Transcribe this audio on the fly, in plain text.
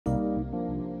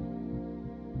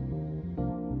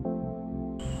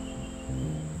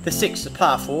The 6, the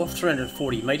par 4,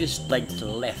 340 metres, leg to the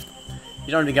left.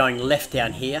 You don't want to be going left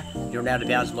down here, you're out of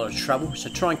bounds, a lot of trouble, so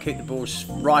try and keep the ball as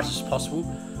right as possible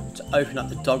to open up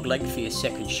the dog leg for your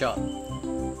second shot.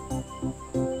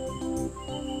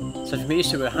 So from here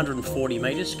to 140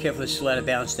 metres, carefully still out of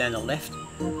bounds down the left.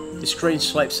 This green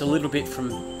slopes a little bit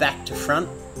from back to front.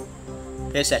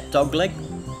 There's that dog leg.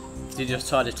 If you just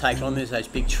try to take it on, there's those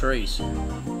big trees.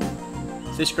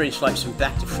 So this green slopes from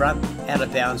back to front, out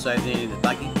of bounds over there in the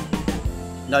buggy.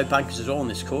 No bunkers at all on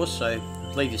this course, so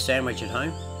leave your sandwich at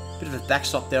home. Bit of a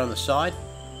backstop there on the side.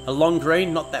 A long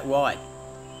green, not that wide.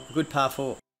 A good par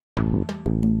 4.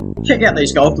 Check out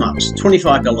these golf mugs,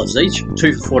 $25 each,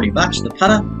 2 for 40 bucks. The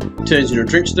putter turns into a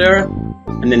drink stirrer,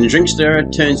 and then the drink stirrer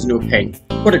turns into a pen.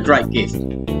 What a great gift.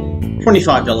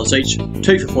 $25 each,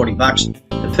 2 for 40 bucks,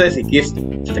 the perfect gift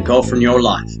for the golfer in your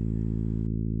life.